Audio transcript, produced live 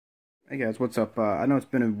Hey guys, what's up? I know it's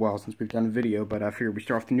been a while since we've done a video, but I figured we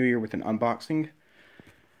start off the new year with an unboxing.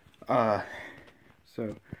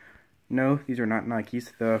 So, no, these are not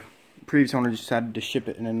Nikes. The previous owner decided to ship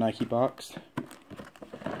it in a Nike box.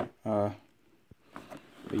 But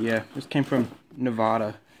yeah, this came from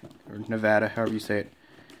Nevada, or Nevada, however you say it.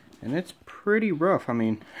 And it's pretty rough, I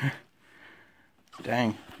mean,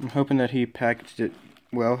 dang. I'm hoping that he packaged it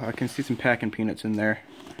well. I can see some packing peanuts in there.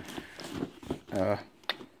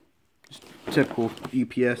 Typical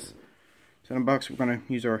UPS. So in the box, we're going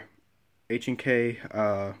to use our H&K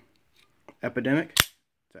Epidemic.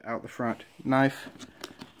 It's out the front knife.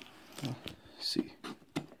 Let's see.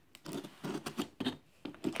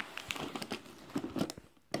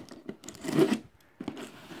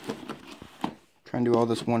 Try and do all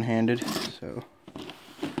this one-handed. So,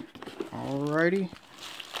 alrighty.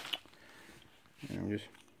 And just.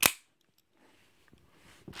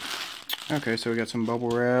 Okay, so we got some bubble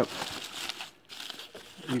wrap.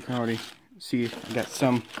 You can already see I got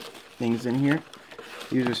some things in here.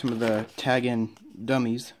 These are some of the tag-in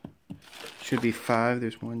dummies. Should be 5.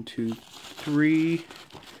 There's 1, 2, 3,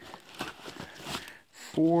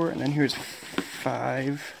 4, and then here's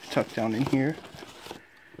 5 tucked down in here.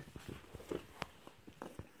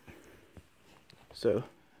 So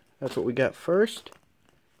that's what we got first.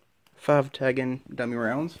 5 tag-in dummy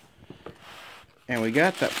rounds. And we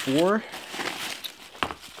got that 4.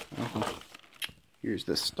 Here's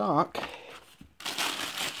the stock.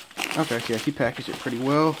 Okay, yeah, he packaged it pretty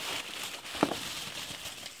well.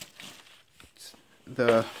 It's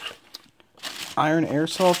the Iron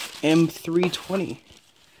Airsoft M320.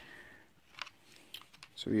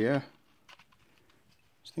 So yeah,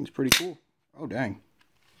 this thing's pretty cool. Oh dang,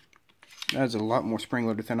 that's a lot more spring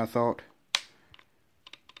loaded than I thought.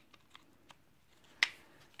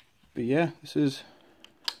 But yeah, this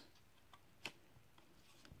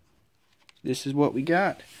is what we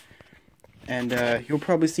got. And you'll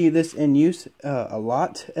probably see this in use a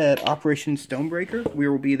lot at Operation Stonebreaker. We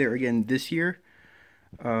will be there again this year.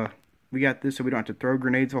 We got this so we don't have to throw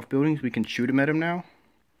grenades off buildings. We can shoot them at them now.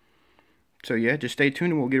 So yeah, just stay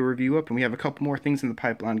tuned and we'll get a review up. And we have a couple more things in the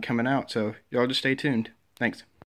pipeline coming out. So y'all just stay tuned. Thanks.